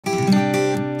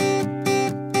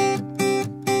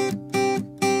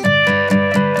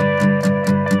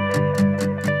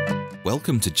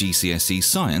Welcome to GCSE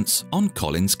Science on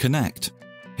Collins Connect.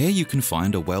 Here you can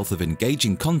find a wealth of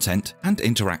engaging content and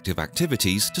interactive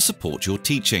activities to support your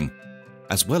teaching,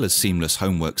 as well as seamless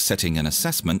homework setting and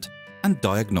assessment and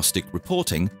diagnostic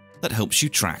reporting that helps you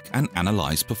track and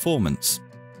analyze performance.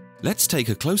 Let's take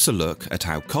a closer look at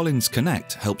how Collins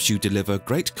Connect helps you deliver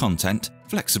great content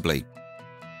flexibly.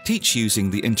 Teach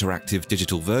using the interactive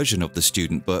digital version of the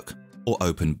student book or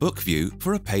open Book View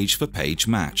for a page-for-page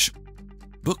match.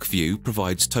 Book View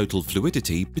provides total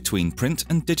fluidity between print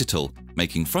and digital,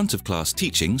 making front-of-class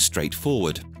teaching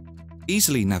straightforward.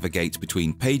 Easily navigate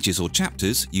between pages or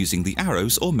chapters using the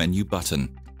arrows or menu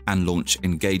button, and launch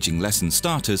engaging lesson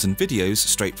starters and videos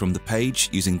straight from the page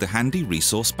using the handy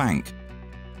resource bank.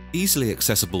 Easily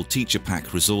accessible teacher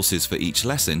pack resources for each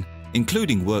lesson,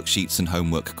 including worksheets and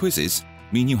homework quizzes,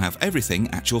 mean you have everything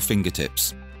at your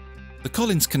fingertips. The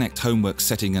Collins Connect homework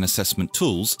setting and assessment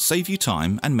tools save you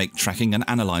time and make tracking and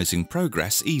analysing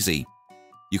progress easy.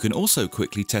 You can also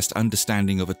quickly test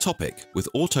understanding of a topic with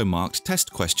auto-marked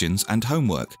test questions and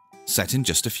homework, set in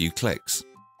just a few clicks.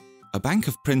 A bank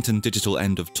of print and digital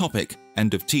end-of-topic,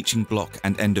 end-of-teaching block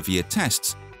and end-of-year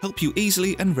tests help you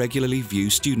easily and regularly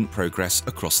view student progress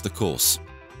across the course,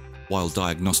 while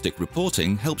diagnostic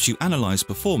reporting helps you analyse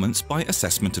performance by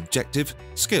assessment objective,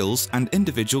 skills and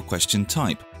individual question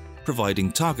type,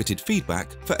 providing targeted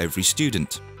feedback for every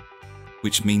student,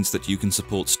 which means that you can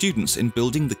support students in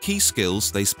building the key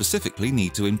skills they specifically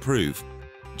need to improve.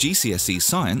 GCSE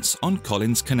Science on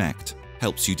Collins Connect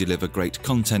helps you deliver great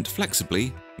content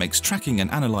flexibly, makes tracking and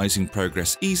analysing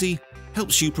progress easy,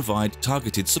 helps you provide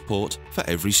targeted support for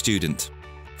every student.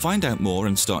 Find out more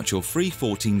and start your free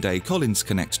 14-day Collins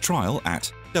Connect trial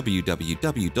at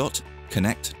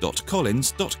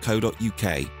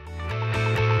www.connect.collins.co.uk.